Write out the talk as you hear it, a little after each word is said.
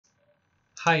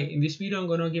Hi, in this video I'm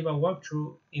going to give a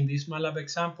walkthrough in this MATLAB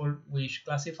example which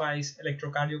classifies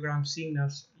electrocardiogram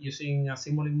signals using a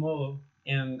Simulink model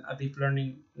and a deep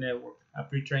learning network, a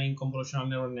pre-trained convolutional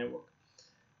neural network.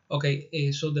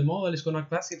 Okay, so the model is going to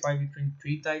classify between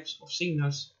three types of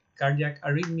signals: cardiac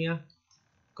arrhythmia,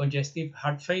 congestive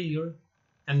heart failure,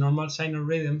 and normal sinus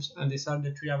rhythms, and these are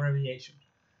the three abbreviations.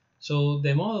 So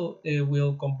the model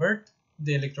will convert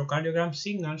the electrocardiogram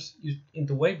signals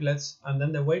into wavelets, and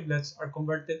then the wavelets are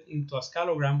converted into a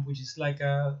scalogram, which is like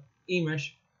a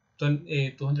image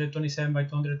 227 by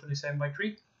 227 by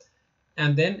 3,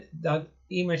 and then that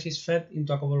image is fed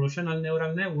into a convolutional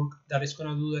neural network that is going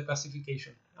to do the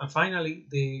classification. And finally,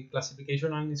 the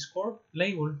classification and the score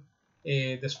label,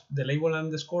 the label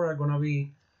and the score are going to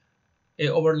be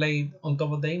overlaid on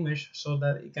top of the image so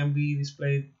that it can be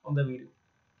displayed on the video.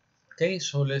 Okay,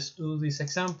 so let's do this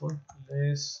example.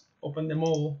 Let's open the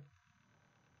model.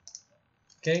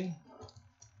 Okay,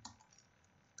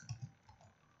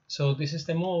 so this is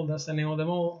the model. That's the name of the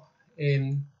model,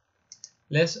 and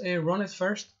let's run it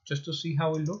first just to see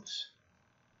how it looks.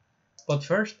 But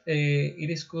first, it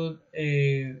is good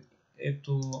in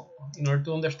order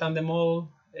to understand the model,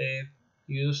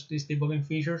 use these debugging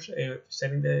features,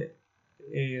 setting the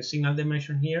signal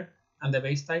dimension here and the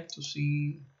base type to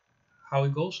see how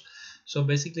it goes. So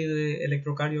basically, the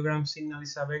electrocardiogram signal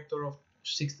is a vector of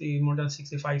more than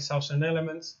 65,000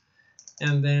 elements,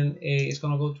 and then it's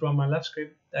going to go through a MATLAB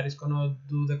script that is going to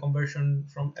do the conversion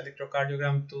from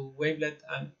electrocardiogram to wavelet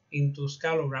and into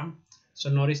scalogram. So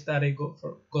notice that it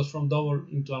goes from double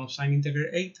into an unsigned integer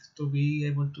 8 to be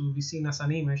able to be seen as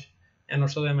an image, and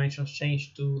also dimensions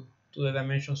change to the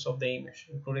dimensions of the image,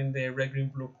 including the red, green,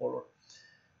 blue color.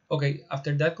 Okay,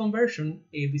 after that conversion,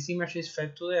 this image is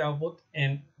fed to the output,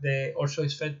 and also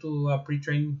is fed to a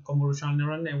pre-trained convolutional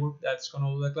neural network that's going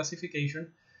to do the classification.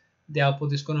 The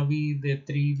output is going to be the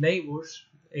three labels: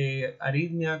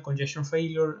 arrhythmia, congestion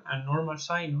failure, and normal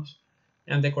sinus,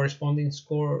 and the corresponding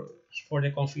score for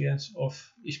the confidence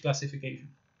of each classification.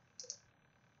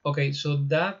 Okay, so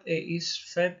that is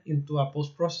fed into a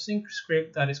post-processing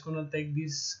script that is going to take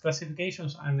these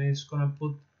classifications and is going to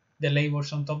put the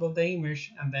labels on top of the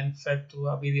image and then fed to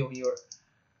a video viewer.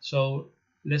 So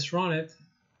let's run it.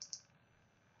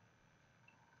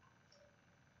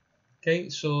 Okay,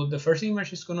 so the first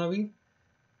image is gonna be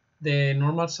the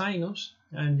normal sinus,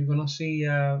 and you're gonna see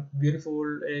a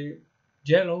beautiful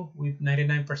yellow with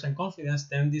 99% confidence,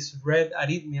 then this red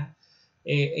arrhythmia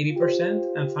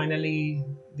 80%, and finally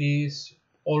this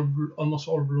almost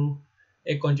all blue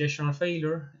congestional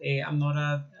failure. I'm not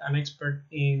an expert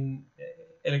in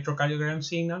electrocardiogram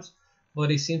signals,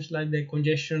 but it seems like the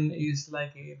congestion is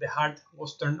like the heart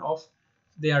was turned off.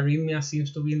 The arrhythmia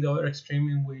seems to be in the other extreme,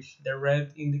 in which the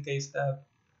red indicates that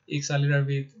it's a little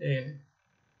bit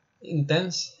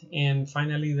intense, and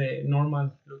finally the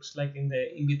normal looks like in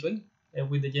between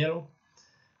with the yellow.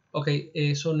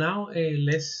 Okay, so now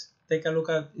let's take a look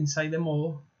at inside the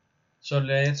model. So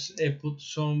let's put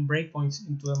some breakpoints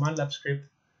into the MATLAB script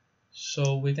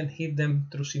so we can hit them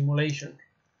through simulation.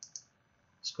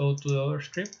 Let's go to the other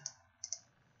script.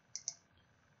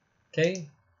 Okay,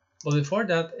 but before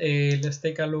that, let's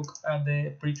take a look at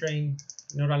the pre-trained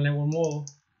neural network model.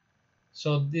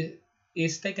 So this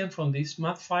is taken from this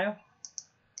math file.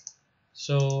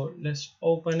 So let's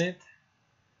open it.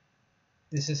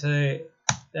 This is a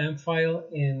M file,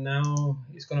 and now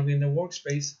it's going to be in the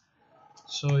workspace.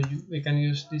 So we can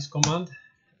use this command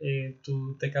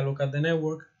to take a look at the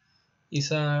network. It's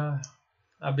a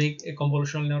big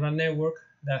convolutional neural network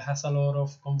that has a lot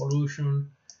of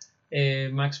convolution,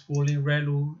 max pooling,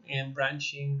 ReLU, and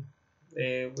branching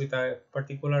with a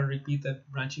particular repeated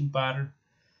branching pattern.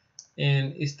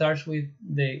 And it starts with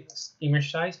the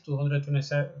image size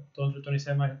 227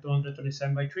 by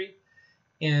 227 by 3,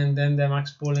 and then the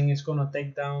max pooling is going to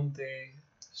take down the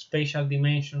spatial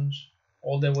dimensions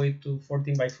all the way to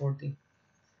 14 by 14.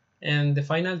 And the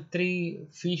final three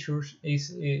features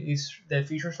is the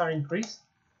features are increased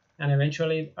and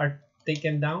eventually are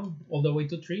taken down all the way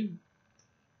to 3.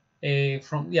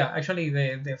 Actually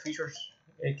the features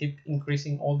keep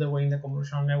increasing all the way in the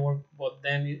convolutional network, but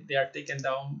then they are taken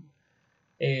down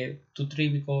to 3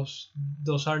 because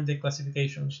those are the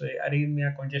classifications: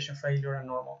 arrhythmia, congestion failure, and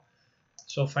normal.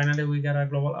 So finally we got a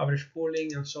global average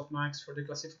pooling and softmax for the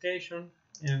classification,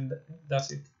 and that's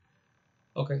it.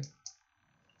 Okay,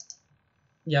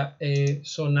 yeah,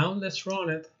 so now let's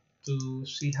run it to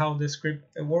see how the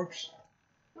script works.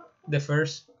 The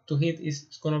first to hit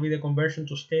is going to be the conversion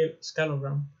to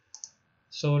scalogram.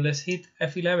 So let's hit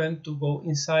F11 to go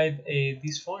inside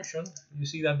this function. You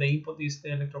see that the input is the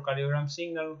electrocardiogram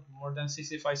signal, more than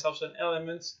 65,000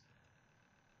 elements.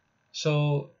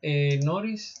 So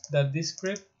notice that this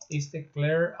script is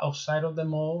declared outside of the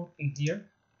model in here.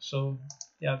 So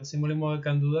yeah, the Simulink model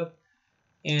can do that.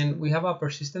 And we have a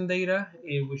persistent data,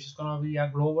 which is going to be a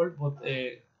global, but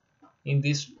in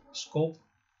this scope,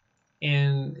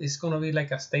 and it's going to be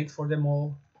like a state for the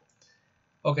model.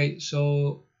 Okay,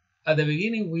 so at the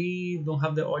beginning we don't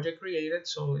have the object created,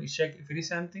 so it check if it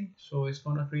is empty. So it's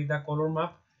going to create a color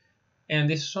map, and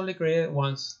this is only created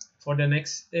once. For the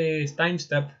next time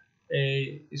step,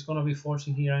 it's going to be forced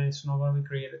in here and it's not going to be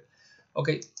created.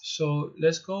 Okay, so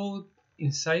let's go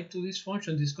inside to this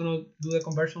function. This is going to do the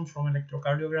conversion from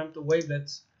electrocardiogram to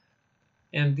wavelets,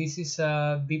 and this is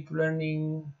a deep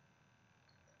learning.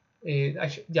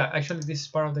 Actually, this is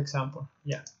part of the example.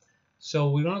 Yeah,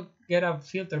 so we're going to get a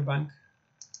filter bank,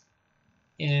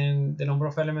 and the number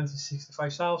of elements is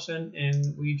 65,000,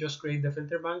 and we just create the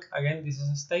filter bank. Again, this is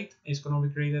a state. It's going to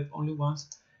be created only once,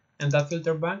 and that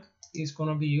filter bank is going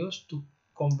to be used to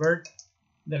convert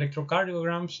the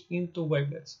electrocardiograms into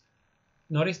wavelets.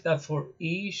 Notice that for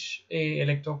each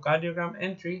electrocardiogram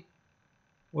entry,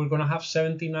 we're going to have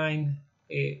 79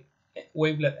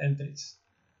 wavelet entries.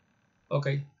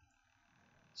 Okay,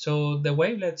 so the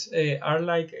wavelets are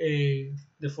like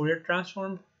the Fourier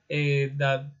transform,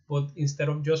 but instead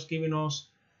of just giving us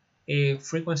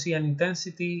frequency and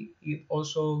intensity, it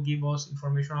also gives us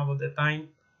information about the time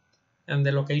and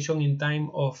the location in time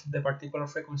of the particular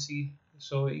frequency.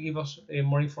 So it gives us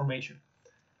more information.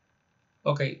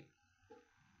 Okay,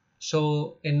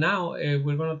 so and now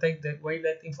we're going to take the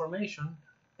wavelet information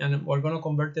and we're going to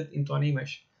convert it into an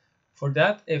image. For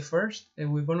that, first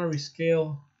we're going to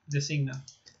rescale the signal.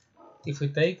 If we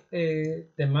take the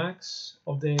max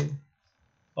of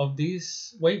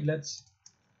these wavelets,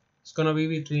 it's going to be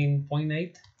between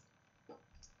 0.8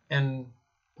 and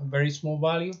a very small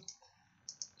value.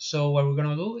 So what we're going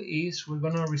to do is we're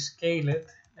going to rescale it,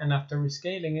 and after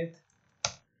rescaling it,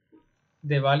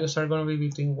 the values are going to be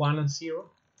between 1 and 0.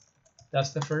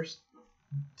 That's the first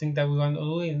thing that we want to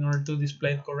do in order to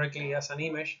display it correctly as an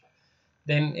image.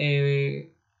 Then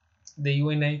the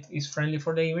UNA is friendly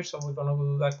for the image, so we're going to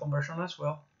do that conversion as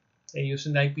well,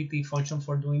 using the IPT function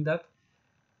for doing that.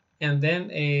 And then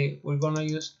we're going to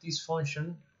use this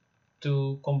function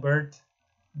to convert,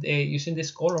 using this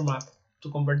color map,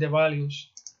 to convert the values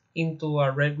into a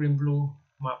red, green, blue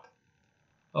map.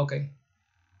 Okay.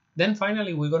 Then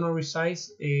finally, we're going to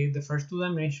resize the first two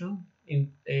dimensions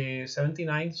in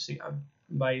 79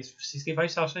 by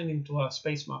 65,000 into a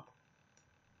space map.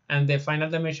 And the final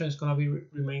dimension is going to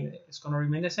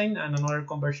remain the same, and another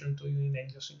conversion to UNA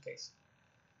just in case.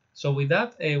 So with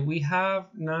that, we have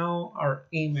now our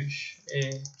image,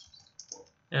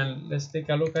 and let's take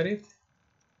a look at it.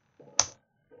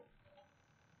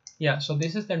 Yeah, so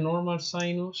this is the normal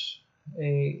sinus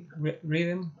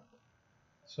rhythm.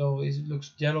 So it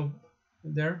looks yellow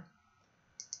there.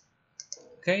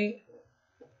 Okay,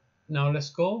 now let's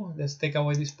go. Let's take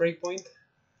away this breakpoint.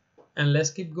 And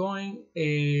let's keep going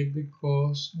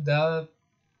because that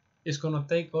is going to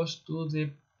take us to the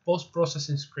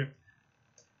post-processing script.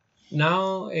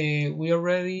 Now we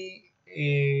already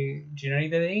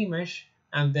generated the image,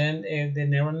 and then the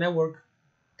neural network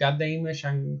got the image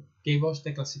and gave us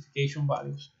the classification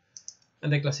values.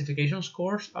 And the classification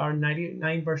scores are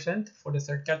 99% for the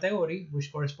third category,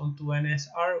 which corresponds to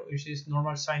NSR, which is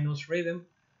normal sinus rhythm.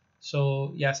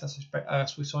 So yes,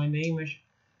 as we saw in the image.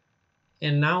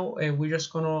 And now we're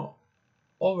just gonna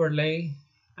overlay,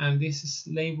 and this is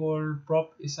labeled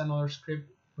prop is another script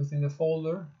within the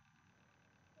folder.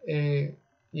 Yeah,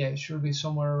 it should be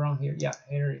somewhere around here. Yeah,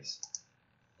 here it is.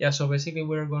 Yeah, so basically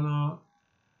we're gonna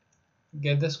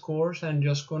get the scores and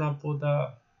just gonna put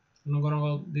a, I'm not gonna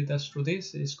go details through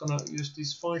this. It's gonna use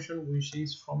this function, which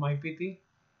is from IPT.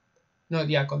 No,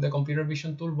 yeah, the computer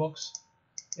vision toolbox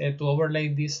to overlay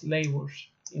these labels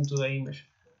into the image.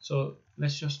 So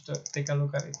let's just take a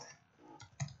look at it.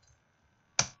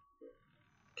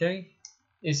 Okay,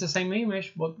 it's the same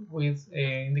image, but with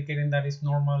indicating that it's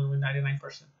normal with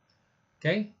 99%.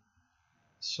 Okay,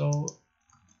 so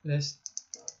let's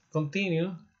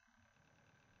continue.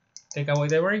 Take away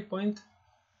the breakpoint,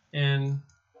 and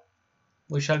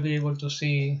we shall be able to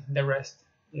see the rest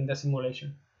in the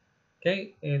simulation.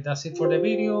 Okay, that's it for the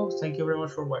video. Thank you very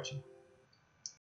much for watching.